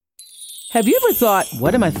Have you ever thought,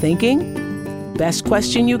 what am I thinking? Best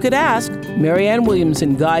question you could ask. Marianne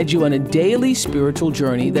Williamson guides you on a daily spiritual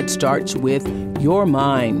journey that starts with your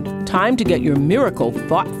mind. Time to get your miracle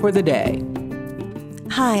thought for the day.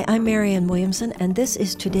 Hi, I'm Marianne Williamson, and this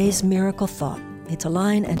is today's Miracle Thought. It's a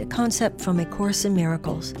line and a concept from A Course in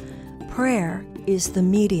Miracles. Prayer is the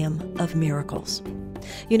medium of miracles.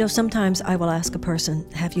 You know, sometimes I will ask a person,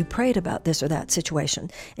 have you prayed about this or that situation?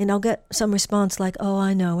 And I'll get some response like, oh,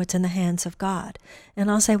 I know, it's in the hands of God. And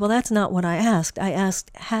I'll say, well, that's not what I asked. I asked,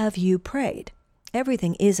 have you prayed?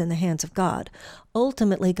 Everything is in the hands of God.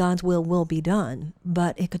 Ultimately, God's will be done,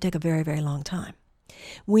 but it could take a very, very long time.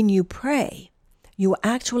 When you pray, you are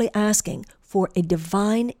actually asking for a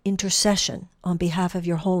divine intercession on behalf of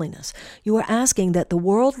your holiness. You are asking that the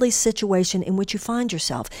worldly situation in which you find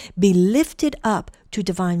yourself be lifted up to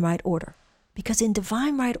divine right order. Because in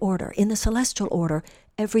divine right order, in the celestial order,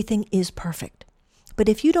 everything is perfect. But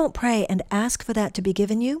if you don't pray and ask for that to be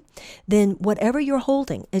given you, then whatever you're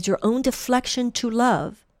holding as your own deflection to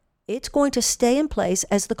love, it's going to stay in place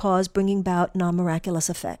as the cause bringing about non-miraculous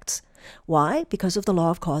effects. Why? Because of the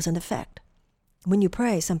law of cause and effect. When you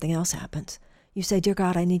pray, something else happens. You say, dear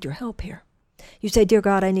God, I need your help here. You say, dear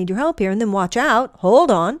God, I need your help here. And then watch out, hold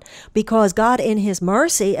on, because God in his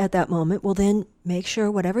mercy at that moment will then make sure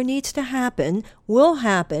whatever needs to happen will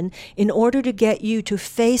happen in order to get you to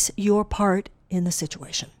face your part in the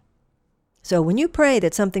situation. So when you pray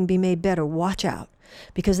that something be made better, watch out,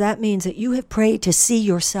 because that means that you have prayed to see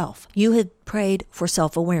yourself. You have prayed for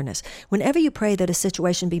self-awareness. Whenever you pray that a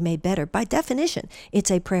situation be made better, by definition,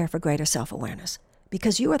 it's a prayer for greater self-awareness,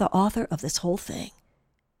 because you are the author of this whole thing.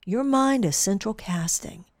 Your mind is central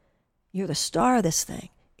casting. You're the star of this thing.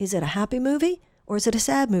 Is it a happy movie or is it a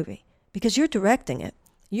sad movie? Because you're directing it.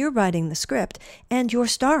 You're writing the script and you're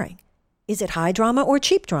starring. Is it high drama or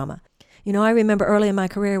cheap drama? You know, I remember early in my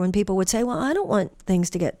career when people would say, well, I don't want things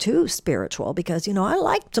to get too spiritual because, you know, I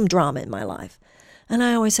like some drama in my life. And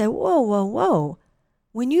I always say, whoa.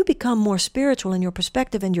 When you become more spiritual in your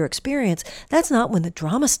perspective and your experience, that's not when the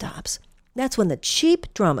drama stops. That's when the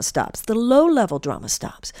cheap drama stops, the low-level drama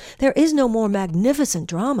stops. There is no more magnificent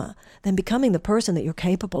drama than becoming the person that you're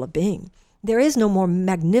capable of being. There is no more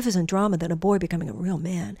magnificent drama than a boy becoming a real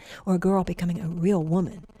man or a girl becoming a real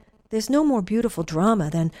woman. There's no more beautiful drama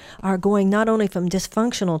than our going not only from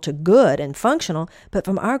dysfunctional to good and functional, but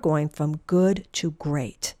from our going from good to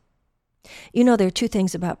great. You know, there are two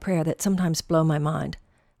things about prayer that sometimes blow my mind.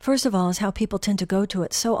 First of all is how people tend to go to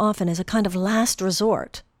it so often as a kind of last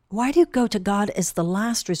resort. Why do you go to God as the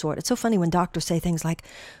last resort? It's so funny when doctors say things like,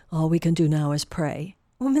 all we can do now is pray.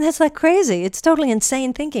 I mean, that's like crazy. It's totally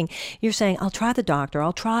insane thinking. You're saying, I'll try the doctor.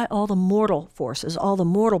 I'll try all the mortal forces, all the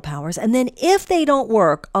mortal powers. And then if they don't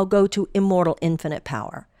work, I'll go to immortal infinite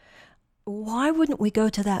power. Why wouldn't we go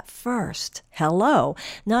to that first? Hello.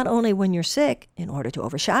 Not only when you're sick, in order to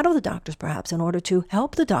overshadow the doctors, perhaps, in order to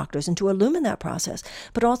help the doctors and to illumine that process,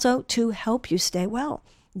 but also to help you stay well.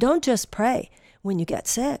 Don't just pray when you get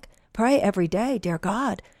sick. Pray every day, dear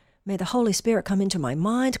God, may the Holy Spirit come into my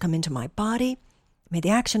mind, come into my body. May the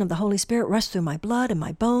action of the Holy Spirit rush through my blood and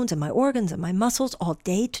my bones and my organs and my muscles all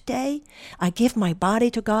day today. I give my body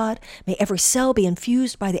to God. May every cell be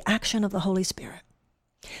infused by the action of the Holy Spirit.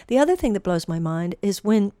 The other thing that blows my mind is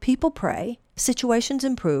when people pray, situations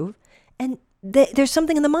improve, and there's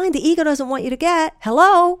something in the mind the ego doesn't want you to get.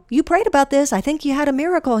 Hello, you prayed about this. I think you had a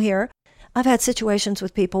miracle here. I've had situations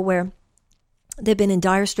with people where they've been in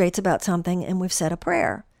dire straits about something and we've said a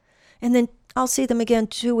prayer. And then I'll see them again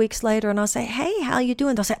 2 weeks later and I'll say, hey, how you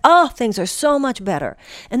doing? They'll say, oh, things are so much better.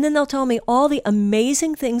 And then they'll tell me all the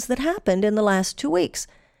amazing things that happened in the last 2 weeks.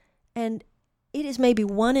 And it is maybe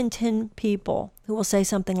 1 in 10 people who will say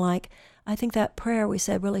something like, I think that prayer we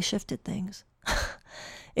said really shifted things.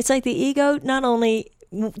 It's like the ego not only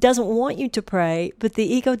doesn't want you to pray, but the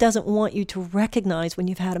ego doesn't want you to recognize when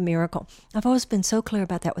you've had a miracle. I've always been so clear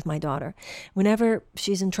about that with my daughter. Whenever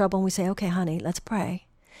she's in trouble and we say, okay, honey, let's pray.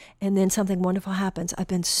 And then something wonderful happens. I've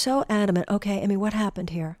been so adamant, okay, what happened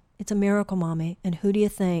here? It's a miracle, Mommy. And who do you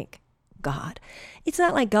think? God. It's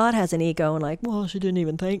not like God has an ego and like, well, she didn't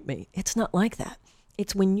even thank me. It's not like that.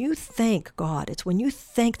 It's when you thank God. It's when you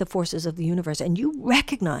thank the forces of the universe and you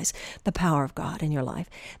recognize the power of God in your life.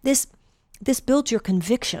 This builds your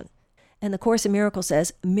conviction. And the Course in Miracles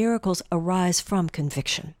says, miracles arise from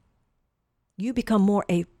conviction. You become more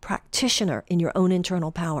a practitioner in your own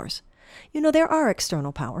internal powers. You know, there are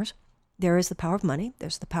external powers. There is the power of money.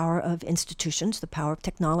 There's the power of institutions, the power of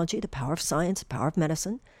technology, the power of science, the power of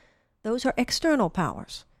medicine. Those are external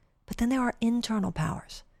powers. But then there are internal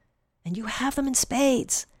powers. And you have them in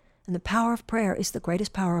spades. And the power of prayer is the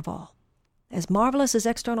greatest power of all. As marvelous as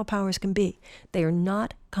external powers can be, they are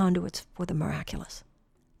not conduits for the miraculous.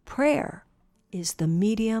 Prayer is the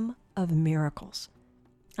medium of miracles.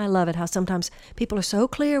 I love it how sometimes people are so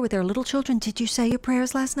clear with their little children. Did you say your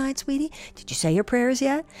prayers last night, sweetie? Did you say your prayers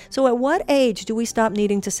yet? So at what age do we stop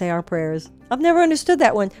needing to say our prayers? I've never understood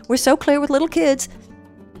that one. We're so clear with little kids.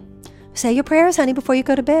 Say your prayers, honey, before you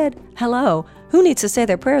go to bed. Hello. Who needs to say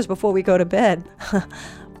their prayers before we go to bed?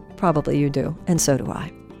 Probably you do, and so do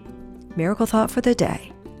I. Miracle thought for the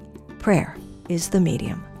day. Prayer is the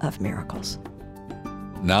medium of miracles.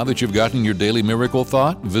 Now that you've gotten your daily miracle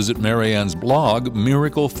thought, visit Marianne's blog,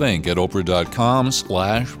 MiracleThink, at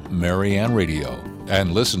oprah.com/Marianne Radio.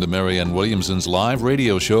 And listen to Marianne Williamson's live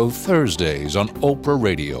radio show Thursdays on Oprah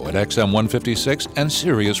Radio at XM 156 and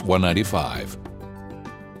Sirius 195.